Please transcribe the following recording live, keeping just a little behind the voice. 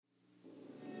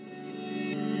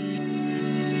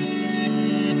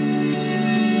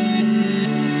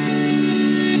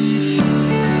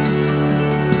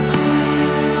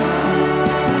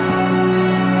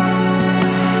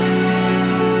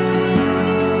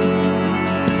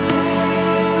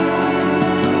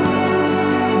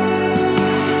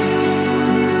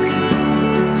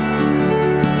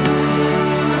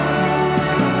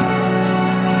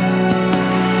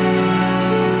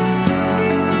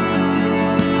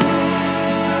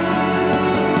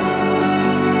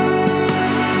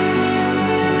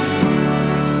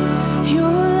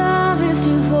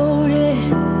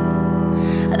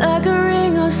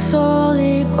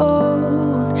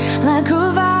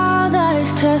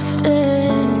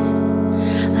trusted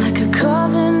like a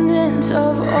covenant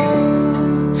of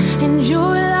old, and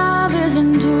your love is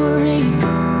enduring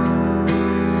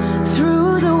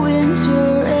through the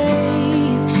winter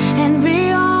rain and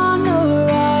beyond the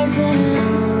horizon,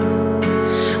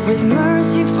 with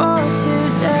mercy for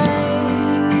today.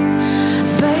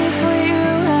 Faithful you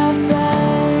have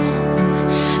been,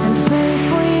 and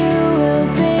faithful you will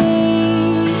be.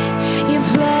 You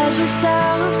pledge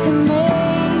yourself to me,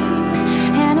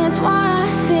 and it's why I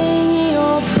sing.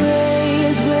 Your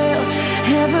praise will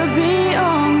ever be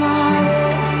on my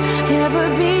lips,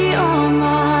 ever be on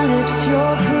my lips.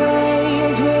 Your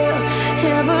praise will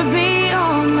ever be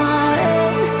on my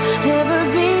lips, ever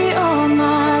be on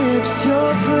my lips.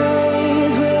 Your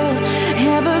praise will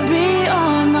ever be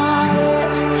on my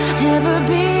lips, ever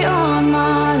be on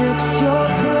my lips. Your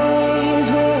praise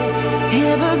will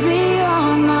ever be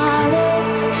on my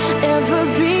lips, ever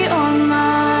be on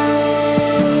my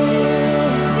lips.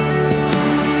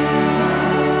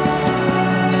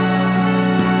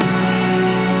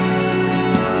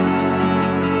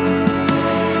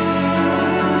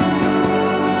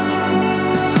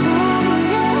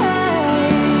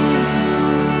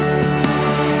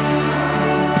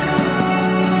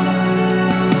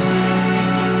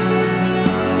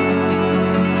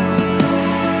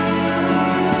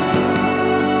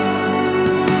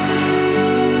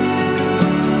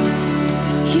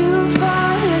 You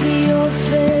father the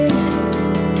orphan,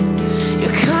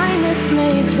 your kindness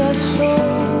makes us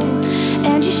whole,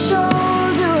 and you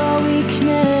shoulder our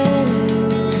weakness,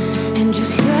 and your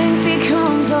strength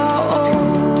becomes our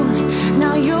own.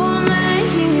 Now you're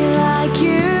making me like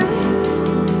you,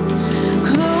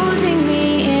 clothing me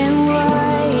in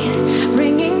white,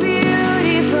 bringing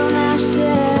beauty from ashes.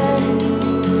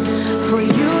 For you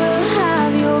will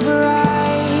have your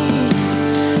bride,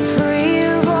 free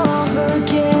of all her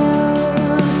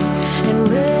guilt and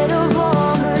rid of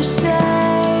all her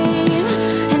shame,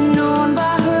 and known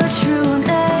by her true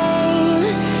name.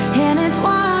 And it's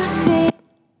why I sing.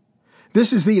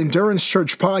 This is the Endurance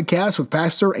Church podcast with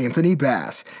Pastor Anthony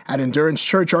Bass. At Endurance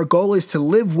Church, our goal is to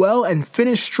live well and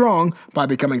finish strong by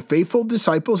becoming faithful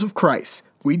disciples of Christ.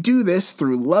 We do this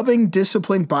through loving,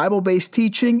 disciplined, Bible-based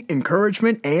teaching,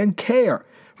 encouragement, and care.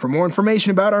 For more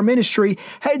information about our ministry,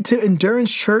 head to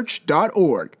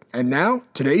endurancechurch.org. And now,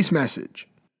 today's message.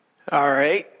 All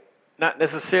right. Not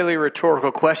necessarily a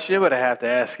rhetorical question, but I have to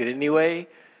ask it anyway.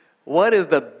 What is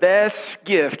the best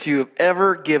gift you have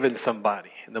ever given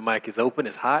somebody? And the mic is open,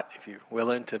 it's hot. If you're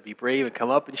willing to be brave and come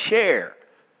up and share.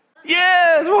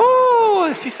 Yes,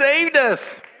 woo! She saved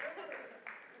us.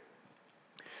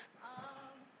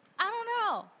 I don't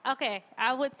know. Okay,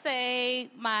 I would say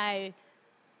my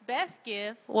best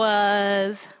gift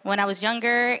was when I was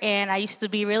younger and I used to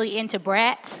be really into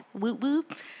Bratz. Whoop,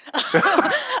 whoop.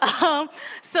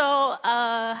 So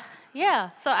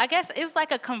I guess it was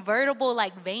like a convertible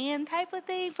like van type of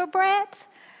thing for Bratz.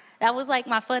 That was like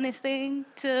my funnest thing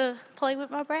to play with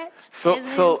my Bratz.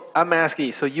 So I'm asking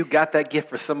you, so you got that gift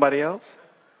for somebody else?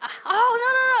 No.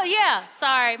 Yeah,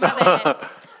 sorry, my bad. But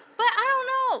I don't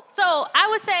know. So I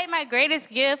would say my greatest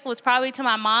gift was probably to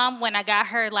my mom when I got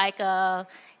her like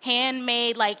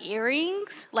handmade like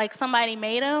earrings, like somebody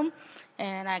made them,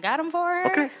 and I got them for her.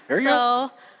 Okay, there you go.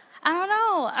 go. I don't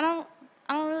know.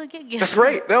 I don't really get gifts. That's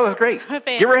great. That was great.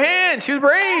 Give her a hand. She was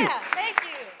brave. Yeah, thank you.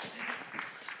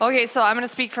 Okay, so I'm going to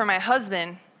speak for my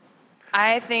husband.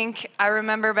 I think I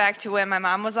remember back to when my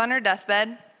mom was on her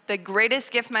deathbed. The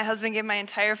greatest gift my husband gave my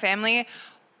entire family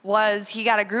was he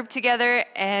got a group together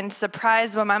and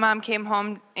surprised when my mom came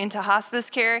home into hospice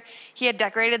care. He had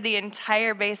decorated the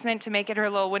entire basement to make it her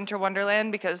little winter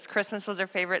wonderland because Christmas was her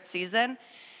favorite season.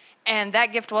 And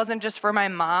that gift wasn't just for my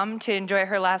mom to enjoy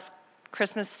her last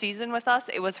Christmas season with us.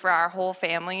 It was for our whole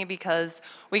family because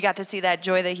we got to see that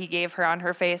joy that he gave her on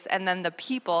her face and then the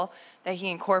people that he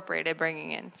incorporated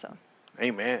bringing in. So,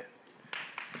 Amen.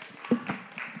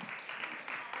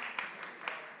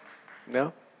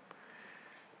 No?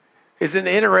 Isn't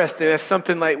it interesting? That's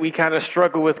something like we kind of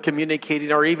struggle with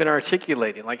communicating or even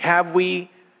articulating. Like, have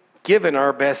we given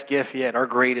our best gift yet, our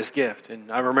greatest gift? And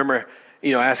I remember,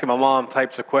 asking my mom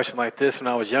types of questions like this when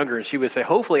I was younger, and she would say,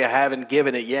 hopefully I haven't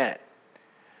given it yet.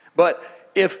 But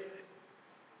if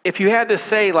you had to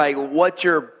say, like, what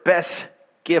your best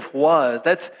gift was,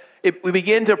 we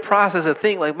begin to process and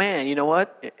think, like, man, you know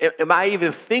what? Am I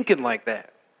even thinking like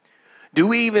that? Do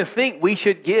we even think we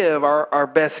should give our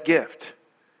best gift?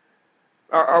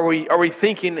 Are we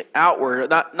thinking outward,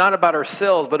 not about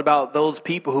ourselves, but about those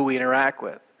people who we interact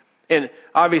with? And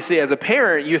obviously, as a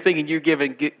parent, you're thinking you're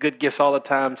giving good gifts all the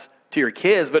time to your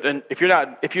kids. But if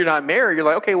you're not married, you're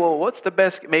like, okay, well, what's the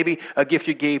best? Maybe a gift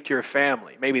you gave to your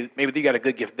family. Maybe you got a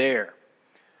good gift there.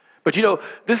 But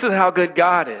this is how good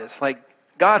God is. Like,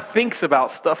 God thinks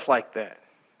about stuff like that.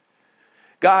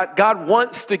 God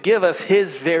wants to give us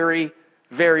his very,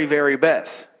 very, very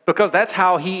best, because that's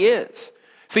how he is.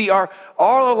 See, all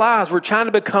our lives, we're trying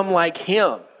to become like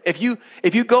him. If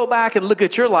you go back and look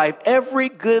at your life, every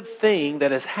good thing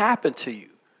that has happened to you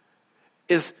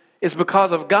is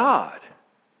because of God.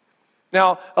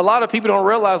 Now, a lot of people don't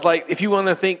realize, like, if you want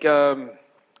to think,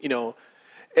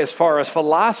 as far as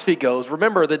philosophy goes,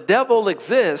 remember, the devil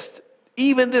exists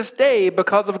even this day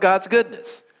because of God's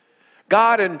goodness.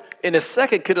 God, in a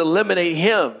second, could eliminate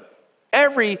him.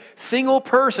 Every single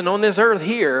person on this earth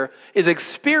here is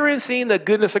experiencing the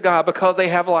goodness of God because they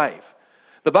have life.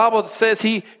 The Bible says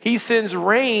he sends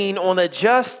rain on the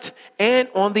just and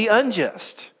on the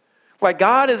unjust. Like,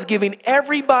 God is giving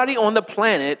everybody on the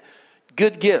planet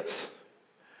good gifts.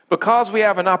 Because we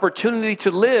have an opportunity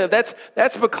to live,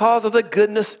 that's because of the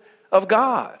goodness of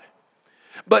God.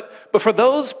 But for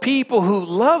those people who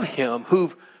love him,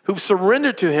 who've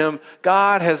surrendered to him,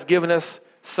 God has given us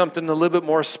something a little bit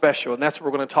more special, and that's what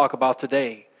we're going to talk about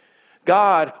today.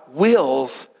 God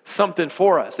wills something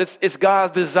for us. It's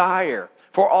God's desire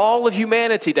for all of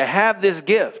humanity to have this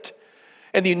gift.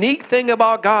 And the unique thing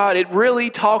about God, it really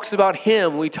talks about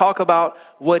him. We talk about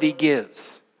what he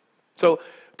gives. So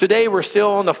today we're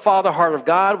still on the Father heart of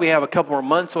God. We have a couple more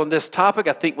months on this topic.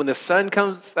 I think when the sun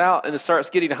comes out and it starts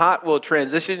getting hot, we'll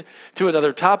transition to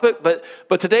another topic. But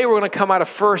today we're going to come out of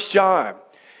 1 John.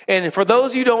 And for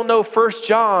those of you who don't know, 1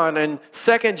 John and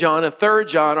 2 John and 3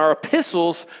 John are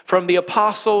epistles from the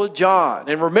Apostle John.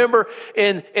 And remember,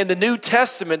 in the New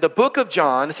Testament, the book of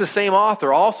John, it's the same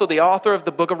author, also the author of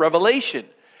the book of Revelation.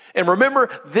 And remember,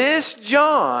 this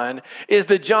John is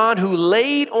the John who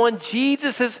laid on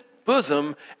Jesus'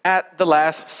 bosom at the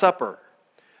Last Supper.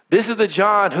 This is the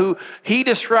John who he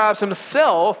describes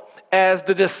himself as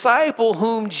the disciple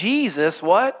whom Jesus,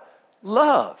 what?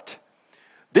 Loved.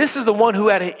 This is the one who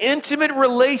had an intimate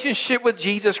relationship with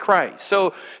Jesus Christ.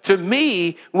 So to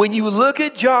me, when you look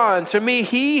at John, to me,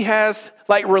 he has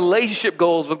like relationship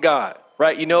goals with God,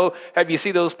 right? Have you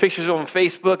seen those pictures on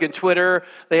Facebook and Twitter?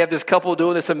 They have this couple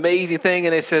doing this amazing thing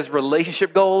and it says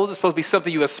relationship goals. It's supposed to be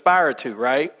something you aspire to,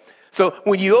 right? So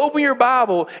when you open your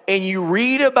Bible and you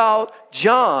read about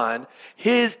John,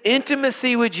 his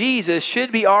intimacy with Jesus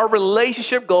should be our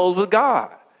relationship goals with God.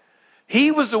 He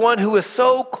was the one who was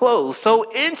so close, so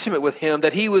intimate with him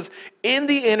that he was in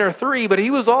the inner three, but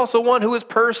he was also one who was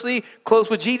personally close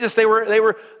with Jesus. They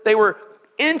were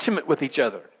intimate with each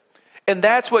other. And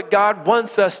that's what God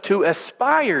wants us to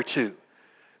aspire to.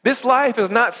 This life is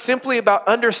not simply about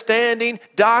understanding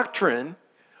doctrine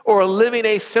or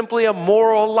living simply a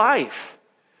moral life.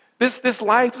 This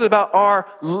life is about our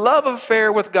love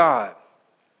affair with God.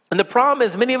 And the problem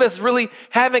is many of us really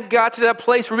haven't got to that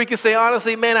place where we can say,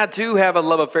 honestly, man, I do have a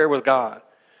love affair with God.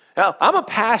 Now, I'm a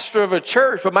pastor of a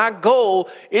church, but my goal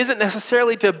isn't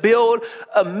necessarily to build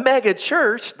a mega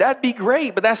church. That'd be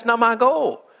great, but that's not my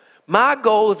goal. My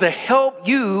goal is to help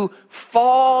you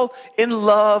fall in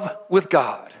love with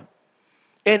God.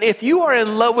 And if you are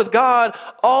in love with God,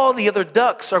 all the other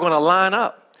ducks are going to line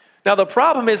up. Now, the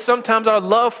problem is sometimes our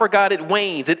love for God, it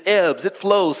wanes, it ebbs, it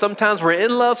flows. Sometimes we're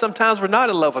in love, sometimes we're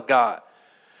not in love with God.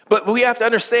 But we have to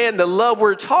understand the love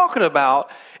we're talking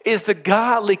about is the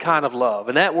godly kind of love.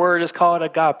 And that word is called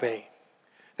agape.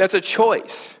 That's a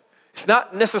choice. It's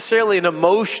not necessarily an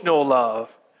emotional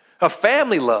love, a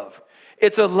family love.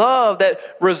 It's a love that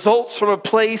results from a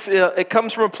place, it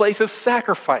comes from a place of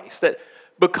sacrifice. That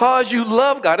because you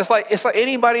love God, it's like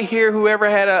anybody here who ever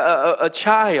had a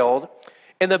child,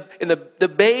 and the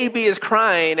baby is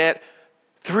crying at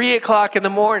 3 o'clock in the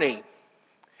morning,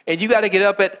 and you got to get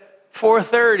up at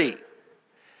 4:30,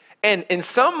 and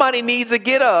somebody needs to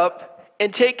get up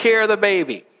and take care of the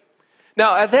baby.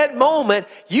 Now, at that moment,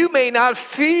 you may not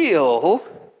feel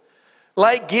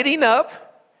like getting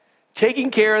up,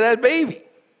 taking care of that baby,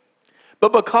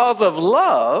 but because of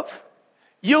love,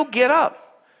 you'll get up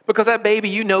because that baby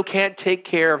can't take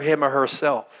care of him or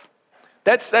herself.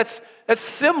 That's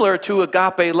similar to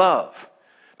agape love,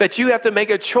 that you have to make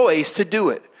a choice to do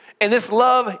it. And this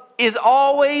love is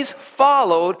always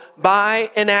followed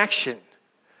by an action.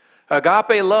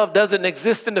 Agape love doesn't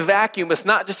exist in a vacuum. It's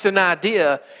not just an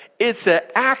idea. It's an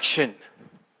action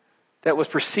that was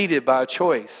preceded by a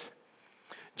choice.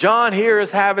 John here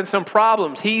is having some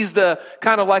problems. He's the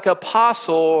kind of like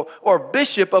apostle or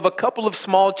bishop of a couple of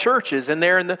small churches, and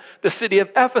they're in the city of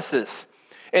Ephesus.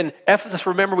 And Ephesus,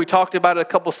 remember we talked about it a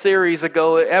couple series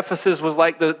ago. Ephesus was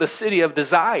like the city of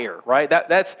desire, right?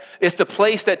 It's the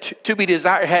place that to be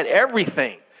desired had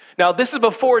everything. Now, this is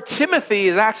before Timothy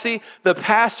is actually the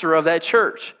pastor of that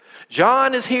church.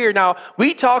 John is here. Now,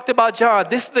 we talked about John.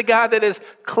 This is the guy that is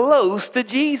close to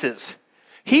Jesus.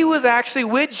 He was actually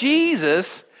with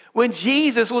Jesus when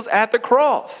Jesus was at the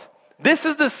cross. This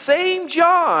is the same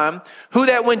John who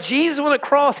that when Jesus went on the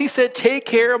cross, he said, take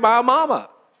care of my mama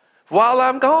while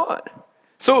I'm gone.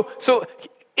 So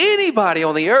anybody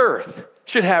on the earth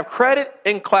should have credit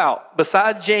and clout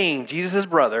besides James, Jesus'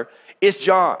 brother, it's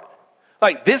John.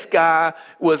 Like this guy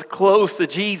was close to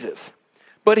Jesus,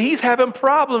 but he's having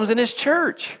problems in his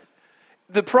church.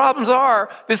 The problems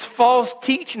are this false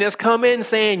teaching has come in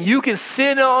saying you can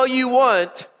sin all you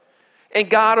want and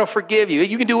God will forgive you.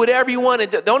 You can do whatever you want.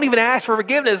 And don't even ask for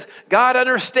forgiveness. God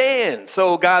understands.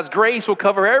 So God's grace will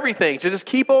cover everything. So just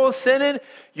keep on sinning.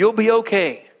 You'll be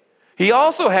okay. He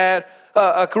also had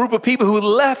a group of people who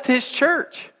left his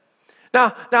church.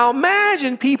 Now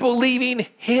imagine people leaving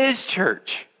his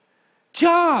church.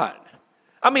 John.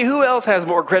 I mean, who else has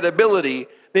more credibility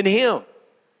than him?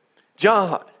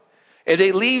 John. If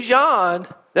they leave John,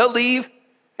 they'll leave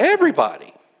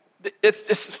everybody. It's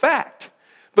a fact.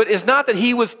 But it's not that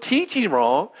he was teaching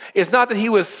wrong. It's not that he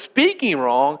was speaking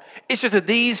wrong. It's just that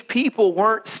these people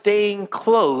weren't staying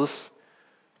close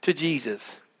to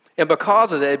Jesus. And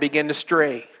because of that, they began to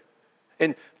stray.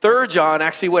 In 3 John,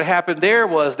 actually what happened there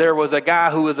was a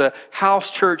guy who was a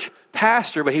house church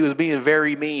pastor, but he was being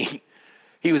very mean.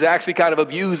 He was actually kind of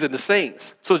abusing the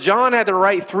saints. So John had to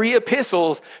write 3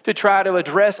 epistles to try to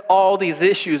address all these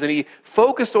issues. And he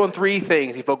focused on 3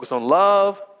 things. He focused on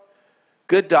love,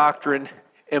 good doctrine,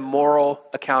 and moral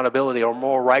accountability or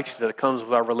moral righteousness that comes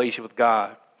with our relationship with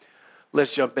God.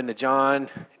 Let's jump into John,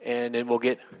 and then we'll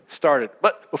get started.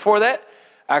 But before that,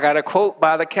 I got a quote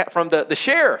by from the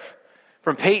sheriff,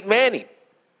 from Peyton Manning.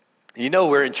 You know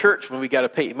we're in church when we got a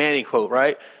Peyton Manning quote,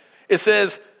 right? It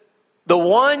says, the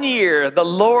one year the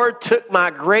Lord took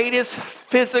my greatest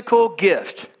physical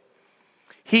gift.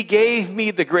 He gave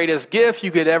me the greatest gift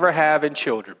you could ever have in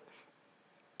children.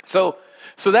 So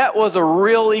that was a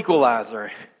real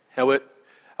equalizer. I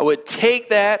would take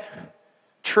that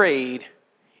trade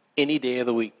any day of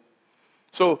the week.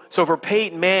 So for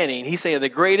Peyton Manning, he's saying the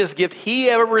greatest gift he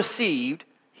ever received,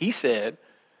 he said,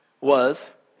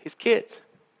 was his kids.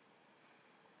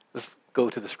 Let's go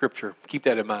to the scripture. Keep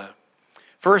that in mind.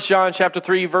 1 John chapter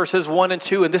 3, verses 1 and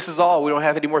 2, and this is all. We don't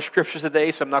have any more scriptures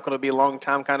today, so I'm not going to be a long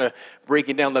time kind of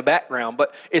breaking down the background.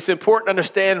 But it's important to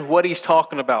understand what he's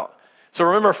talking about. So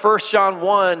remember 1 John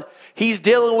 1, he's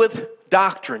dealing with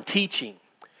doctrine, teaching.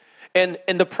 And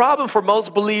the problem for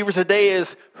most believers today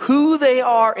is who they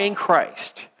are in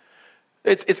Christ.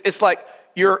 It's like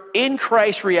you're in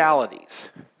Christ realities.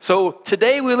 So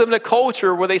today we live in a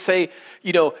culture where they say,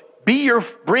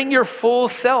 bring your full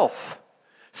self.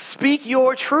 Speak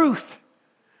your truth.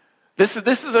 This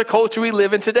is a culture we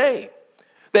live in today.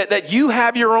 That you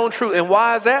have your own truth. And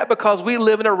why is that? Because we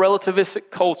live in a relativistic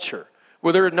culture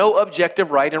where there are no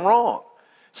objective right and wrong.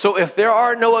 So if there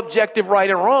are no objective right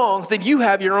and wrongs, then you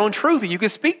have your own truth and you can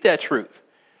speak that truth.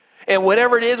 And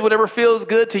whatever it is, whatever feels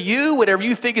good to you, whatever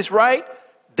you think is right,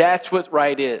 that's what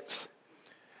right is.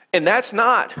 And that's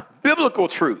not biblical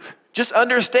truth. Just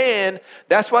understand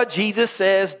that's why Jesus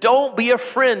says, don't be a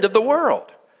friend of the world.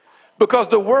 Because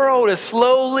the world is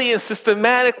slowly and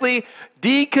systematically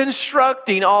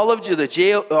deconstructing all of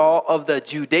the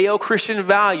Judeo-Christian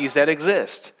values that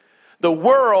exist. The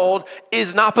world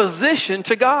is in opposition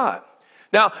to God.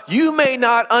 Now, you may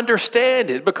not understand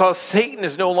it because Satan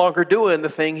is no longer doing the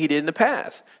thing he did in the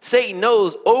past. Satan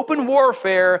knows open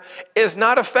warfare is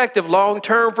not effective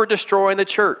long-term for destroying the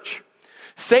church.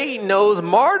 Satan knows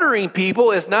martyring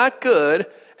people is not good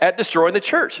at destroying the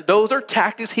church. Those are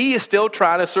tactics he is still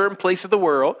trying in certain places of the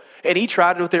world, and he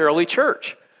tried it with the early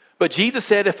church. But Jesus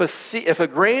said if a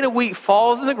grain of wheat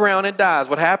falls in the ground and dies,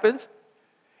 what happens?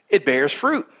 It bears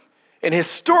fruit. And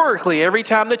historically, every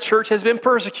time the church has been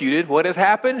persecuted, what has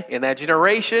happened? In that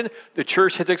generation, the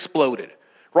church has exploded.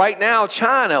 Right now,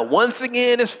 China, once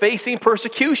again, is facing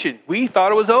persecution. We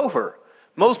thought it was over.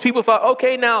 Most people thought,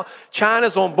 okay, now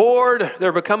China's on board.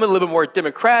 They're becoming a little bit more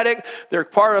democratic. They're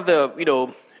part of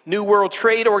the, New World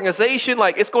Trade Organization.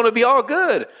 Like, it's going to be all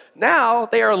good. Now,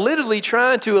 they are literally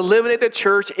trying to eliminate the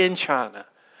church in China.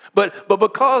 But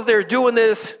because they're doing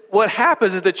this, what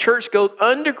happens is the church goes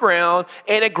underground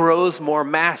and it grows more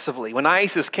massively. When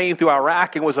ISIS came through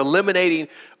Iraq and was eliminating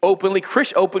open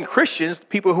Christians,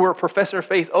 people who were professing their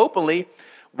faith openly,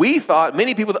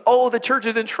 many people thought, the church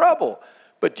is in trouble.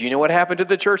 But do you know what happened to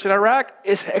the church in Iraq?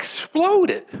 It's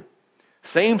exploded.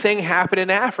 Same thing happened in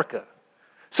Africa.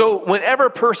 So whenever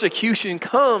persecution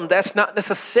comes, that's not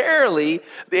necessarily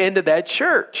the end of that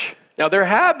church. Now, there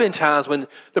have been times when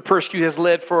the persecution has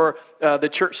led for the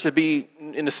church to be,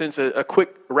 in a sense, a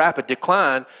quick, rapid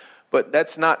decline, but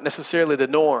that's not necessarily the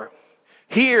norm.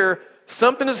 Here,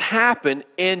 something has happened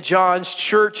in John's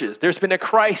churches. There's been a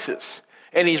crisis,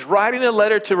 and he's writing a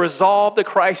letter to resolve the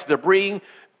crisis, to bring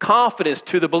confidence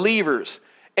to the believers.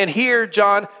 And here,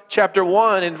 John chapter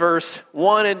 1 and verse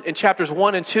 1 and chapters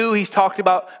 1 and 2, he's talking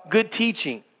about good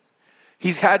teaching.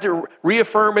 He's had to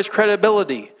reaffirm his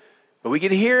credibility. But we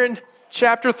can hear in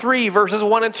chapter 3, verses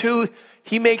 1 and 2,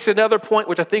 he makes another point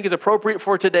which I think is appropriate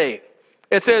for today.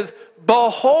 It says,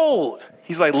 behold.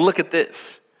 He's like, look at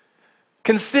this.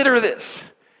 Consider this.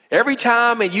 Every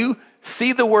time and you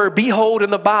see the word behold in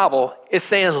the Bible, it's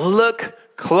saying look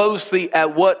closely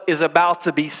at what is about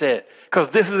to be said, because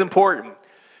this is important.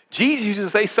 Jesus used to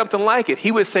say something like it.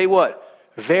 He would say what?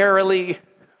 Verily,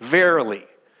 verily.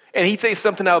 And he'd say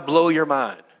something that would blow your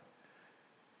mind.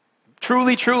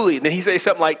 Truly, truly. And then he'd say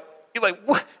something like, you're like,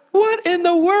 what in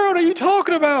the world are you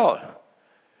talking about?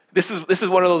 This is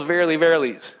one of those verily,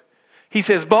 verilies. He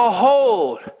says,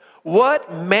 behold,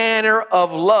 what manner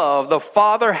of love the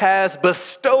Father has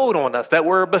bestowed on us. That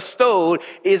word bestowed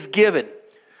is given.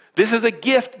 This is a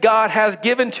gift God has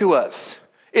given to us.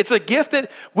 It's a gift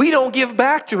that we don't give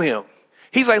back to him.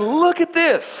 He's like, look at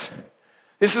this.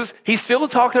 He's still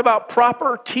talking about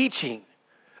proper teaching,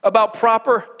 about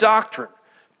proper doctrine.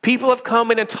 People have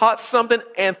come in and taught something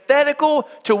antithetical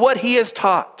to what he has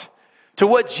taught, to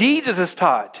what Jesus has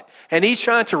taught. And he's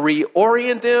trying to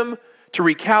reorient them, to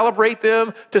recalibrate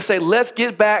them, to say, let's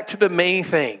get back to the main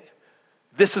thing.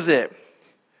 This is it.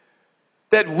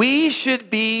 That we should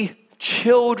be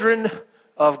children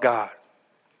of God.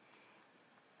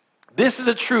 This is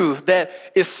a truth that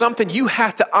is something you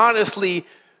have to honestly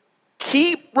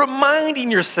keep reminding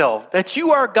yourself that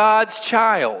you are God's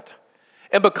child.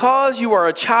 And because you are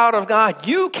a child of God,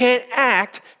 you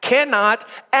cannot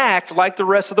act like the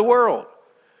rest of the world.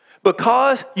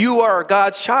 Because you are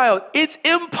God's child, it's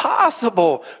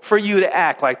impossible for you to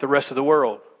act like the rest of the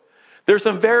world. There's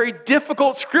some very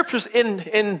difficult scriptures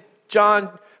in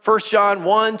John, 1 John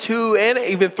 1, 2, and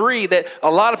even 3 that a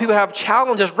lot of people have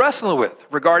challenges wrestling with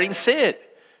regarding sin.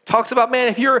 Talks about, man,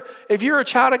 if you're a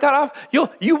child of God,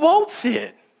 you won't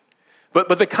sin.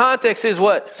 But the context is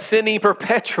what? Sinning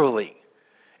perpetually.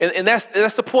 And that's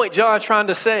the point John's trying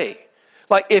to say.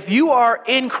 Like, if you are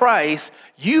in Christ,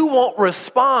 you won't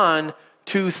respond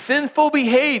to sinful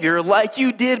behavior like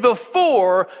you did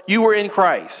before you were in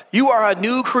Christ. You are a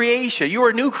new creation. You are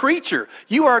a new creature.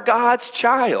 You are God's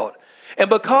child. And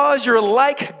because you're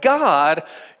like God,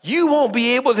 you won't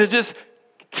be able to just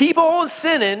keep on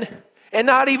sinning and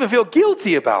not even feel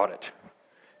guilty about it.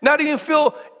 Not even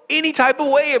feel any type of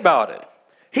way about it.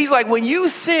 He's like, when you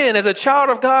sin as a child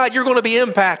of God, you're going to be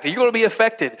impacted. You're going to be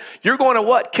affected. You're going to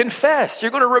what? Confess.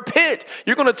 You're going to repent.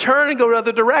 You're going to turn and go the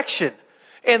other direction.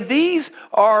 And these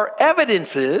are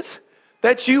evidences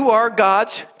that you are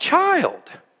God's child.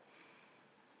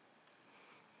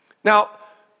 Now,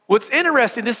 what's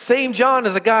interesting, this same John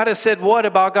is a God that said what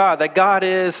about God? That God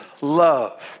is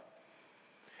love.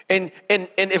 And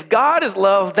if God is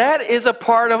love, that is a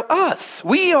part of us.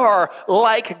 We are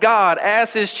like God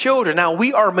as his children. Now,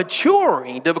 we are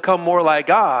maturing to become more like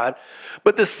God,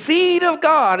 but the seed of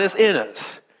God is in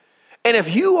us. And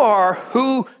if you are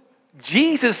who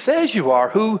Jesus says you are,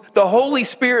 who the Holy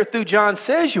Spirit through John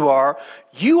says you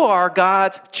are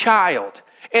God's child.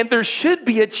 And there should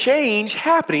be a change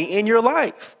happening in your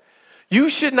life. You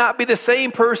should not be the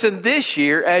same person this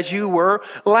year as you were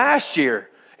last year.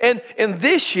 And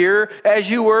this year as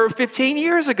you were 15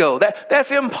 years ago. That's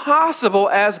impossible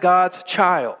as God's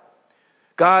child.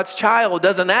 God's child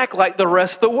doesn't act like the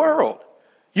rest of the world.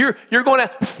 You're going to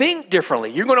think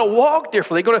differently. You're going to walk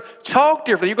differently. You're going to talk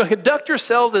differently. You're going to conduct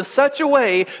yourselves in such a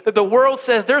way that the world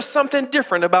says there's something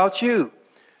different about you.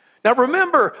 Now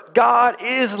remember, God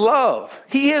is love.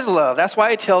 He is love. That's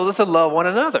why he tells us to love one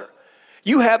another.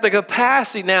 You have the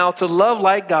capacity now to love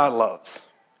like God loves.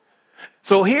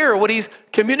 So here, what he's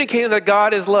communicating that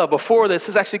God is love. Before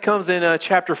this actually comes in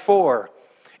chapter 4.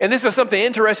 And this is something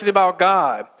interesting about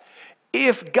God.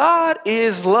 If God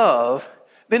is love,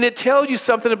 then it tells you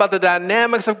something about the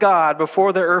dynamics of God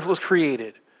before the earth was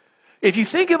created. If you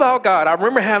think about God, I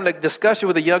remember having a discussion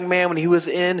with a young man when he was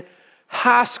in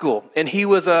high school. And he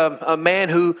was a man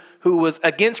who was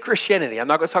against Christianity. I'm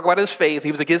not going to talk about his faith. He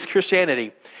was against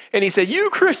Christianity. And he said, you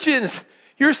Christians,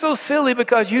 you're so silly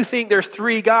because you think there's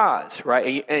three gods,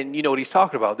 right? And you know what he's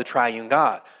talking about, the triune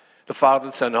God, the Father,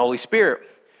 the Son, and the Holy Spirit.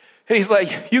 And he's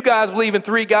like, you guys believe in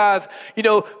three gods. You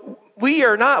know, we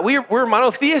are not. We're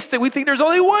monotheistic. We think there's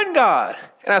only one God.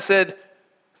 And I said,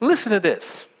 listen to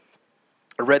this.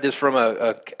 I read this from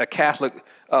a Catholic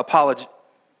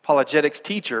apologetics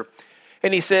teacher.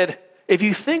 And he said, if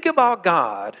you think about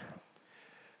God,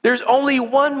 there's only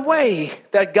one way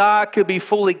that God could be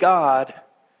fully God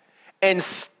and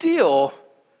still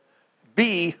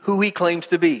be who he claims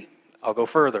to be. I'll go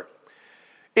further.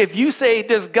 If you say,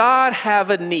 does God have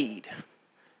a need?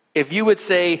 If you would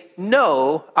say,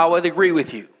 no, I would agree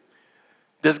with you.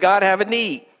 Does God have a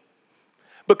need?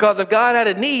 Because if God had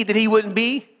a need, then he wouldn't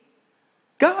be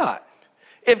God.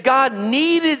 If God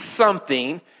needed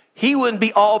something, he wouldn't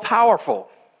be all powerful.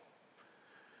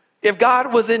 If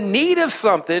God was in need of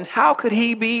something, how could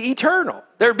he be eternal?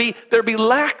 There'd be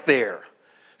lack there.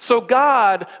 So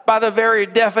God, by the very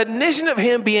definition of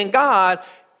him being God,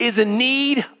 is in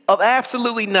need of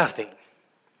absolutely nothing.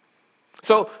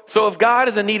 So if God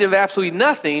is in need of absolutely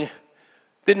nothing,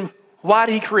 then why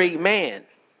did he create man?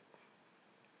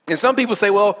 And some people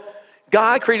say, well,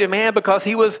 God created man because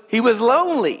he was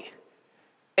lonely.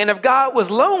 And if God was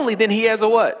lonely, then he has a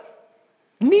what?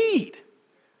 Need.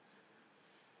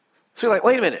 So you're like,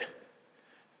 wait a minute.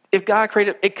 If God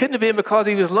created, it couldn't have been because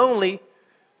he was lonely,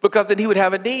 because then he would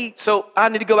have a need. So I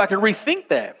need to go back and rethink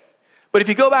that. But if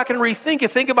you go back and rethink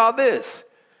it, think about this.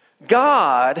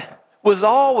 God was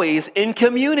always in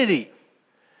community.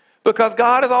 Because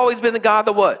God has always been the God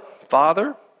the what?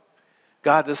 Father,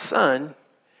 God the Son,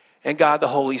 and God the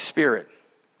Holy Spirit.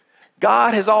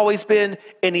 God has always been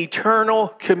an eternal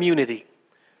community.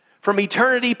 From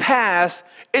eternity past,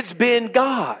 it's been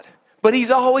God. But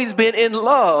he's always been in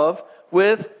love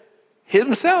with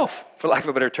himself, for lack of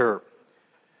a better term.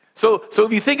 So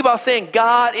if you think about saying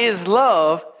God is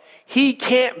love, he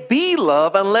can't be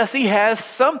love unless he has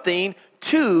something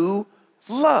to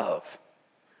love.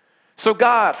 So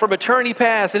God, from eternity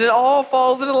past, and it all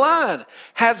falls into line,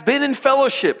 has been in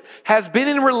fellowship, has been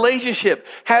in relationship,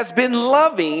 has been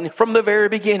loving from the very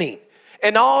beginning.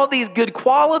 And all these good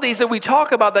qualities that we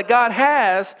talk about that God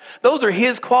has, those are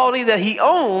his qualities that he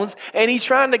owns, and he's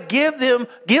trying to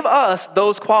give us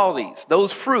those qualities,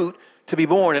 those fruit to be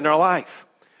born in our life.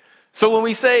 So when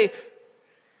we say,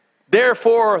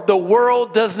 therefore, the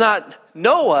world does not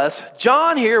know us,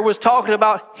 John here was talking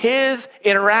about his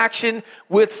interaction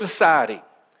with society.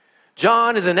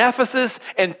 John is in Ephesus,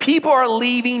 and people are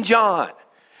leaving John.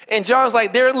 And John's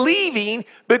like, they're leaving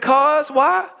because,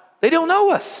 why? They don't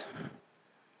know us.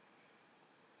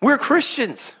 We're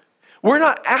Christians. We're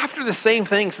not after the same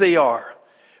things they are.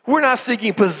 We're not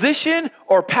seeking position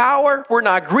or power. We're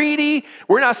not greedy.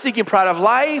 We're not seeking pride of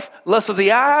life, lust of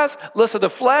the eyes, lust of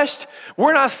the flesh.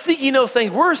 We're not seeking those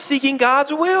things. We're seeking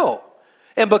God's will.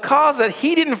 And because that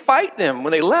he didn't fight them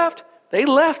when they left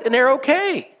and they're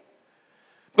okay.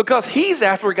 Because he's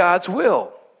after God's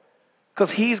will.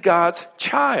 Because he's God's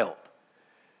child.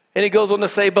 And he goes on to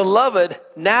say, beloved,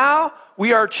 now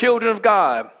we are children of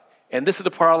God. And this is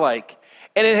the part I like.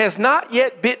 And it has not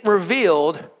yet been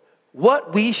revealed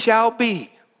what we shall be.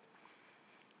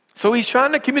 So he's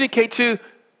trying to communicate to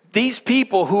these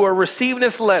people who are receiving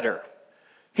this letter.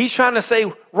 He's trying to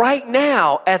say, right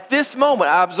now, at this moment,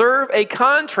 I observe a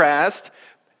contrast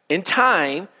in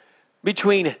time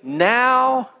between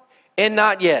now and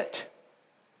not yet.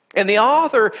 And the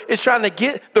author is trying to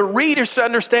get the readers to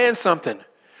understand something.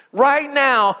 Right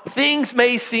now, things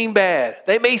may seem bad.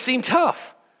 They may seem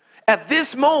tough. At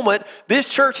this moment,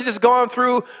 this church has just gone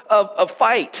through a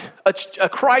fight, a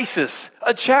crisis,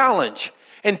 a challenge.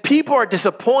 And people are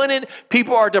disappointed.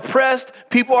 People are depressed.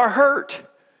 People are hurt.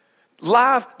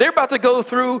 They're about to go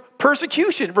through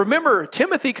persecution. Remember,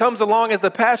 Timothy comes along as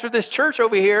the pastor of this church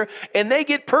over here, and they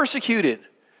get persecuted.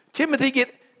 Timothy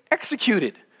get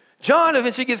executed. John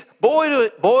eventually gets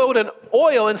boiled in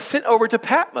oil and sent over to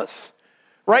Patmos.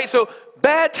 Right? So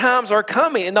bad times are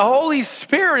coming, and the Holy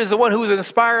Spirit is the one who is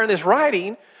inspiring this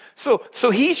writing.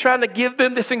 So he's trying to give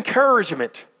them this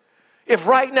encouragement. If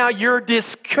right now you're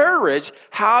discouraged,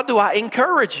 how do I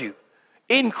encourage you?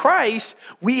 In Christ,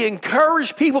 we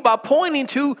encourage people by pointing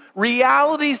to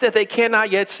realities that they cannot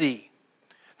yet see.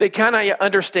 They cannot yet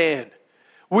understand.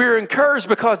 We're encouraged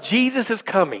because Jesus is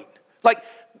coming. Like,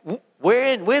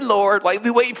 when, Lord? Like, we've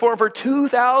been waiting for him for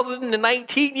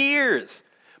 2019 years.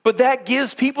 But that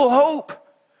gives people hope.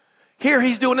 Here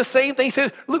he's doing the same thing. He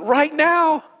said, look, right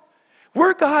now,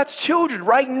 we're God's children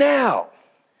right now.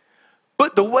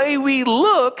 But the way we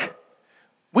look,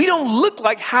 we don't look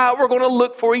like how we're going to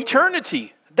look for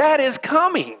eternity. That is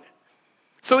coming.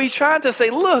 So he's trying to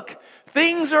say, look,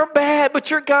 things are bad,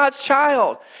 but you're God's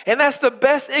child. And that's the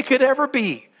best it could ever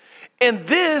be. And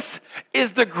this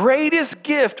is the greatest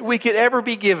gift we could ever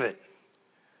be given.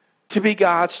 to be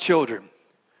God's children.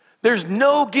 There's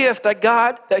no gift that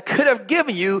God that could have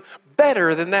given you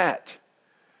better than that.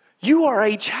 You are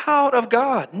a child of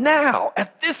God now,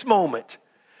 at this moment.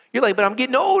 You're like, but I'm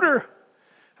getting older.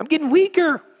 I'm getting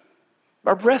weaker.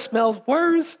 My breath smells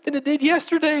worse than it did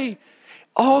yesterday.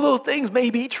 All those things may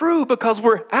be true because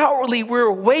we're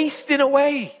wasting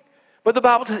away. But the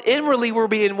Bible says inwardly we're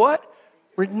being what?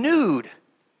 Renewed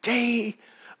day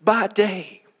by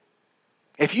day.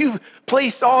 If you've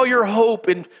placed all your hope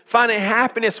in finding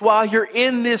happiness while you're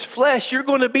in this flesh, you're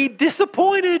going to be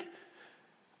disappointed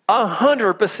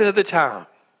 100% of the time.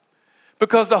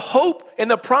 Because the hope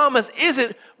and the promise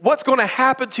isn't what's going to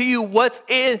happen to you, what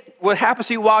happens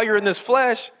to you while you're in this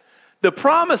flesh. The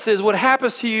promise is what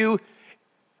happens to you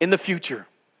in the future.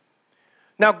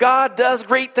 Now, God does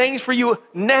great things for you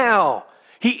now.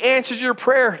 He answers your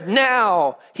prayer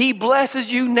now. He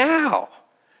blesses you now.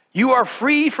 You are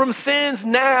free from sins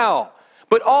now.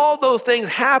 But all those things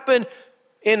happen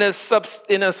in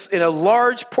a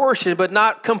large portion, but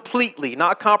not completely,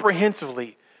 not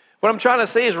comprehensively. What I'm trying to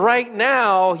say is right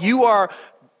now, you are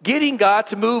getting God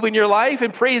to move in your life,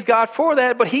 and praise God for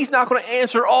that, but he's not going to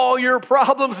answer all your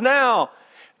problems now.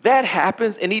 That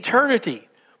happens in eternity.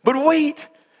 But wait,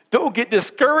 don't get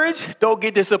discouraged, don't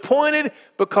get disappointed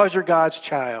because you're God's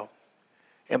child.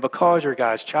 And because you're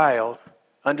God's child,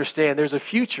 understand there's a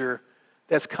future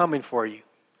that's coming for you.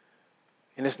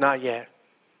 And it's not yet.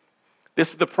 This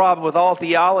is the problem with all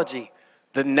theology,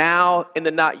 the now and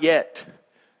the not yet.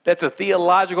 That's a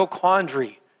theological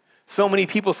quandary. So many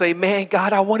people say, man,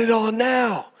 God, I want it all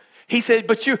now. He said,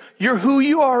 but you're who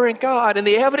you are in God. And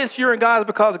the evidence you're in God is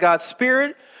because of God's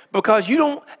Spirit, because you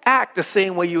don't act the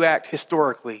same way you act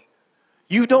historically.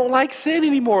 You don't like sin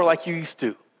anymore like you used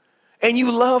to. And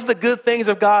you love the good things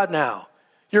of God now.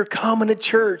 You're coming to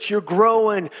church, you're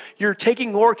growing, you're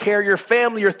taking more care of your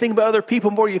family, you're thinking about other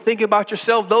people more, you're thinking about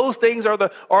yourself. Those things are the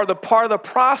part of the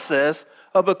process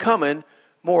of becoming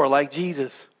more like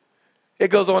Jesus. It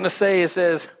goes on to say, it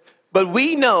says, but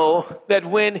we know that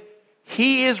when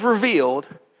he is revealed,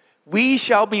 we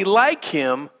shall be like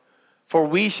him, for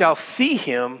we shall see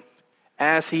him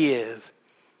as he is.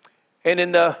 And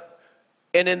in the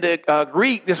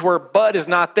Greek, this word but is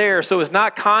not there, so it's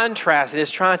not contrasted.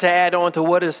 It's trying to add on to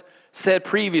what is said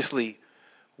previously.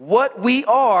 What we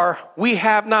are, we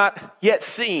have not yet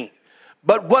seen.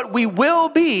 But what we will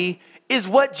be is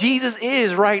what Jesus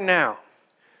is right now.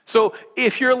 So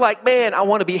if you're like, man, I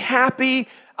want to be happy,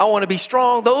 I want to be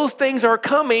strong, those things are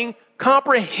coming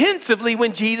comprehensively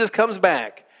when Jesus comes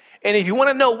back. And if you want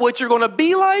to know what you're going to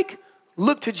be like,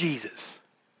 look to Jesus.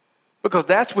 Because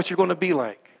that's what you're going to be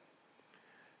like.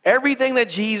 Everything that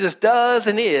Jesus does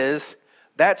and is,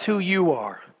 that's who you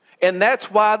are. And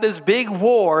that's why this big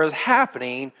war is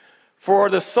happening for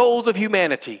the souls of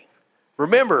humanity.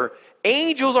 Remember,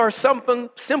 angels are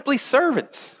simply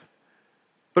servants.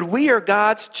 But we are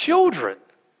God's children.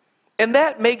 And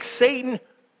that makes Satan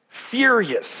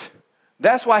furious.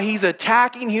 That's why he's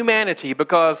attacking humanity,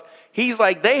 because he's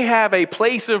like, they have a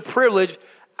place of privilege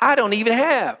I don't even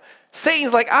have.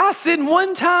 Satan's like, I sinned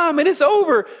one time and it's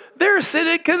over. They're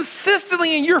sinning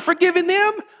consistently and you're forgiving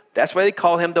them. That's why they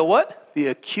call him the what? The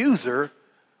accuser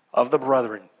of the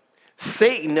brethren.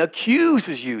 Satan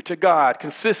accuses you to God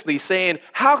consistently, saying,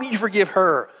 how can you forgive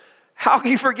her? How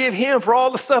can you forgive him for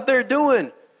all the stuff they're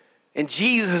doing? And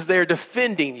Jesus is there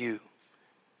defending you.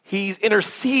 He's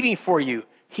interceding for you.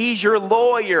 He's your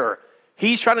lawyer.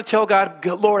 He's trying to tell God,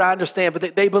 Lord, I understand,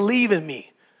 but they believe in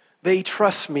me. They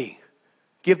trust me.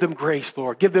 Give them grace,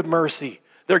 Lord. Give them mercy.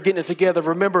 They're getting it together.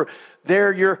 Remember,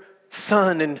 they're your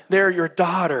son and they're your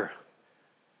daughter.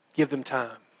 Give them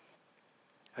time.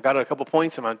 I got a couple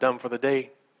points and I'm done for the day.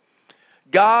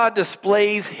 God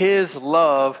displays his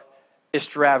love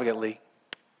extravagantly.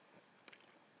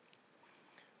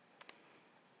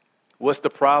 What's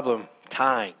the problem?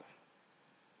 Time.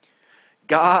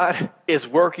 God is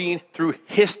working through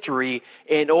history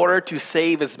in order to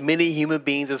save as many human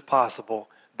beings as possible.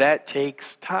 That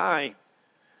takes time.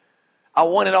 I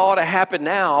want it all to happen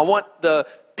now. I want the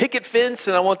picket fence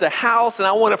and I want the house and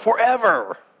I want it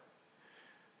forever.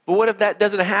 But what if that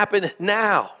doesn't happen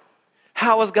now?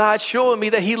 How is God showing me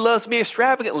that he loves me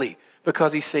extravagantly?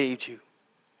 Because he saved you.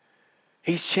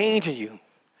 He's changing you.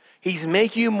 He's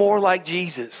making you more like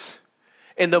Jesus.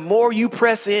 And the more you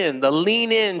press in, the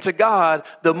lean in to God,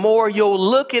 the more you'll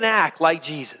look and act like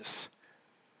Jesus.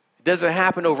 It doesn't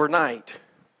happen overnight,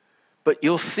 but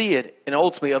you'll see it, and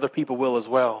ultimately other people will as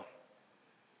well.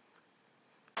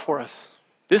 For us.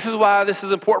 This is why this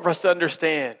is important for us to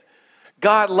understand.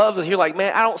 God loves us. You're like,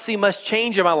 man, I don't see much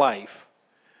change in my life.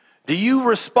 Do you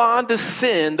respond to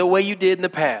sin the way you did in the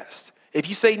past? If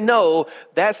you say no,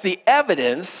 that's the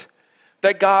evidence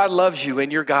that God loves you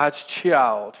and you're God's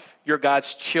child. You're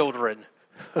God's children.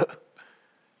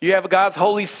 You have God's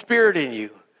Holy Spirit in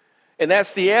you. And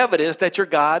that's the evidence that you're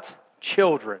God's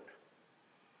children.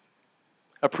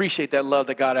 Appreciate that love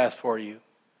that God has for you.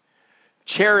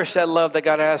 Cherish that love that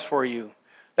God has for you.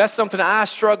 That's something I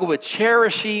struggle with,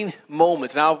 cherishing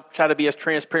moments. And I'll try to be as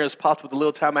transparent as possible with the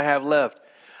little time I have left.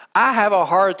 I have a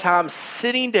hard time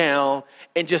sitting down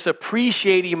and just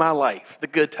appreciating my life, the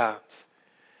good times.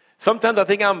 Sometimes I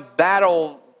think I'm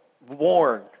battle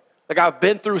worn. Like I've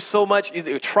been through so much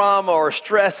either trauma or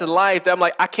stress in life that I'm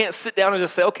like, I can't sit down and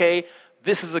just say, okay,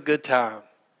 this is a good time.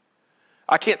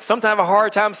 I can't sometimes have a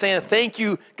hard time saying thank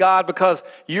you, God, because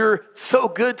you're so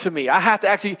good to me. I have to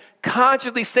actually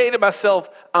consciously say to myself,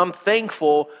 I'm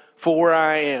thankful for where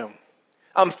I am.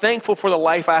 I'm thankful for the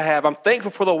life I have. I'm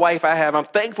thankful for the wife I have. I'm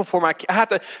thankful for I have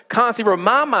to constantly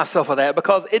remind myself of that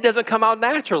because it doesn't come out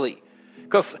naturally.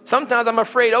 Because sometimes I'm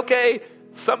afraid, okay,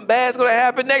 something bad's going to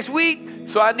happen next week,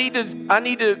 so I need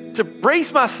to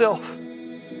brace myself.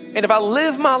 And if I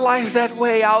live my life that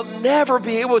way, I'll never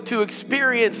be able to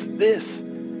experience this.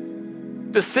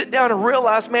 To sit down and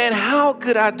realize, man, how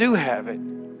good I do have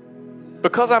it.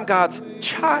 Because I'm God's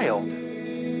child.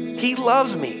 He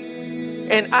loves me.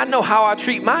 And I know how I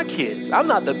treat my kids. I'm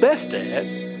not the best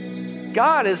dad.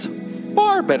 God is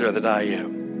far better than I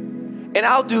am. And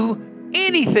I'll do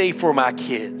anything for my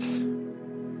kids.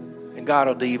 And God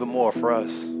will do even more for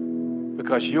us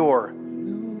because you're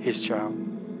his child.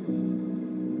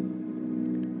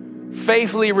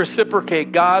 Faithfully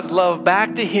reciprocate God's love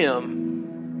back to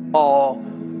him all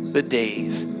the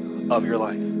days of your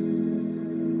life.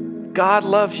 God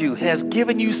loves you, has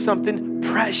given you something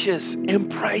precious and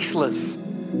priceless.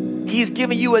 He's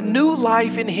given you a new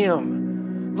life in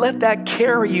him. Let that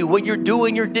carry you when you're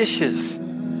doing your dishes.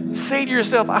 Say to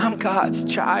yourself, I'm God's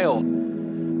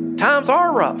child. Times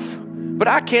are rough, but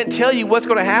I can't tell you what's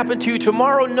going to happen to you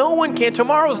tomorrow. No one can.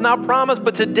 Tomorrow is not promised,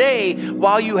 but today,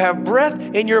 while you have breath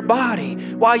in your body,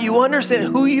 while you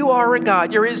understand who you are in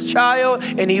God, you're his child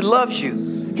and he loves you.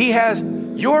 He has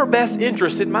your best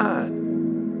interest in mind.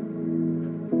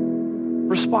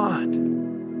 Respond.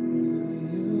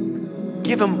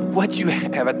 Give him what you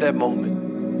have at that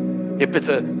moment. If it's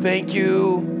a thank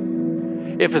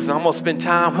you, if it's almost spend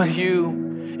time with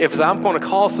you, if it's I'm going to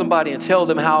call somebody and tell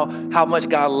them how much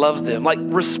God loves them, like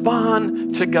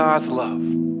respond to God's love.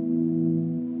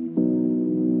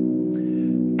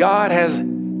 God has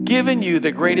given you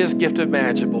the greatest gift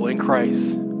imaginable in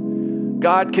Christ.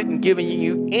 God couldn't give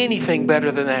you anything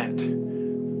better than that.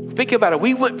 Think about it.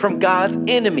 We went from God's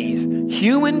enemies,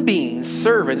 human beings,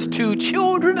 servants, to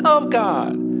children of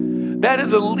God. That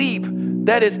is a leap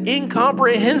that is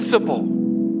incomprehensible.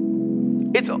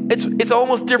 It's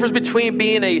almost difference between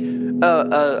being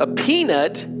a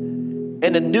peanut and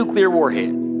a nuclear warhead.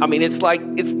 I mean, it's like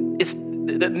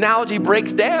the analogy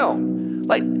breaks down.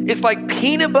 Like it's like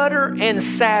peanut butter and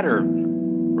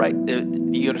Saturn, right?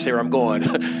 You understand where I'm going?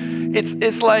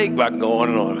 It's like I can go on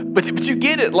and on, but you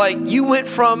get it. Like you went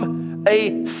from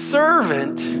a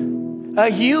servant, a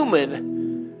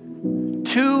human,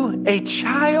 to a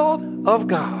child of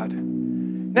God.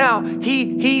 Now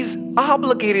he's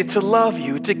obligated to love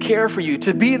you, to care for you,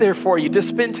 to be there for you, to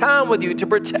spend time with you, to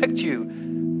protect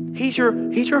you. He's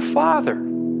your father,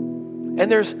 and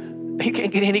he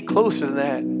can't get any closer than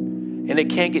that, and it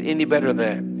can't get any better than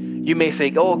that. You may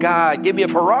say, "Oh God, give me a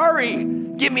Ferrari,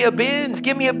 give me a Benz,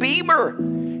 give me a Beamer."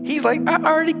 He's like, "I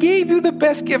already gave you the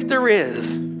best gift there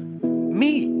is.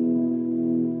 Me.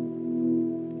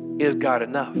 Is God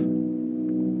enough?"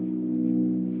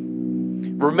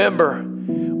 Remember,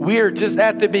 we are just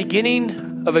at the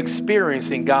beginning of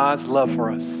experiencing God's love for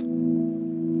us.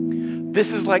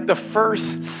 This is like the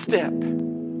first step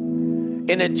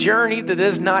in a journey that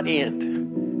does not end.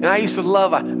 And I used to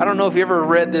love, I don't know if you ever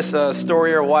read this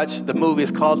story or watched the movie.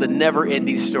 It's called The Never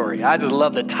Ending Story. I just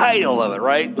love the title of it,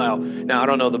 right? Now I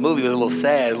don't know, the movie was a little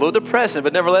sad, a little depressing,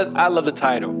 but nevertheless, I love the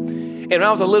title. And when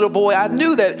I was a little boy, I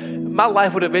knew that my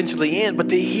life would eventually end, but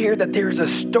to hear that there is a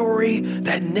story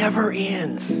that never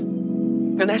ends,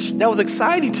 and that was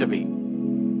exciting to me.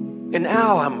 And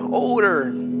now I'm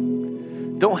older,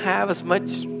 don't have as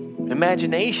much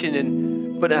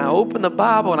imagination, but I open the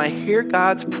Bible and I hear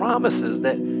God's promises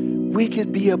that we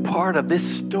could be a part of this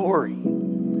story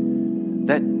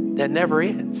that never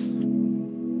ends.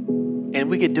 And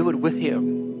we could do it with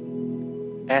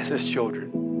him as his children.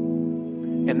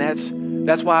 And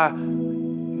that's why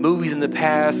movies in the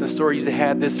past and stories they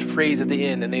had this phrase at the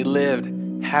end, and they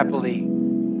lived happily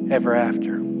ever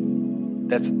after.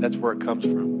 That's where it comes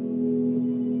from.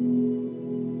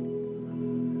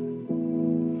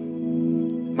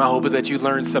 My hope is that you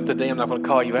learned something today. I'm not going to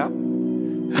call you out.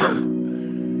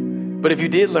 But if you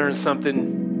did learn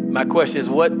something, my question is,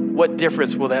 what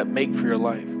difference will that make for your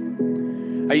life?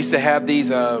 I used to have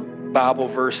these Bible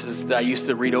verses that I used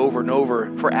to read over and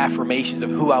over for affirmations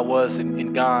of who I was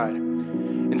in God.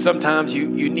 And sometimes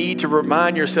you need to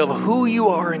remind yourself of who you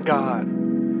are in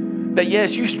God. That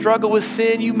yes, you struggle with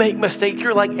sin, you make mistakes,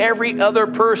 you're like every other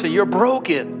person, you're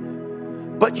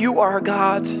broken. But you are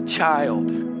God's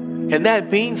child. And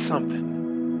that means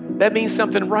something. That means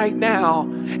something right now.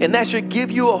 And that should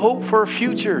give you a hope for a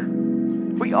future.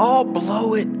 We all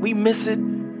blow it, we miss it.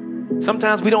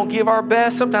 Sometimes we don't give our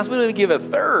best, sometimes we don't even give a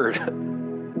third.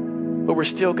 But we're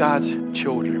still God's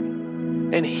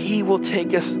children. And He will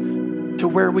take us to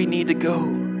where we need to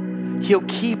go. He'll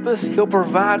keep us, He'll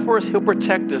provide for us, He'll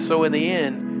protect us. So in the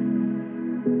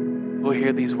end, we'll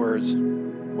hear these words,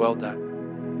 well done.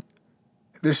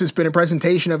 This has been a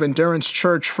presentation of Endurance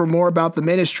Church. For more about the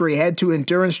ministry, head to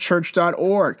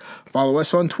endurancechurch.org. Follow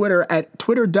us on Twitter at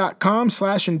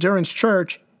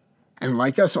twitter.com/endurancechurch. And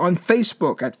like us on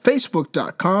Facebook at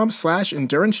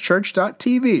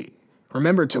facebook.com/endurancechurch.tv.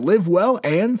 Remember to live well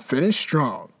and finish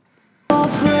strong. All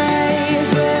praise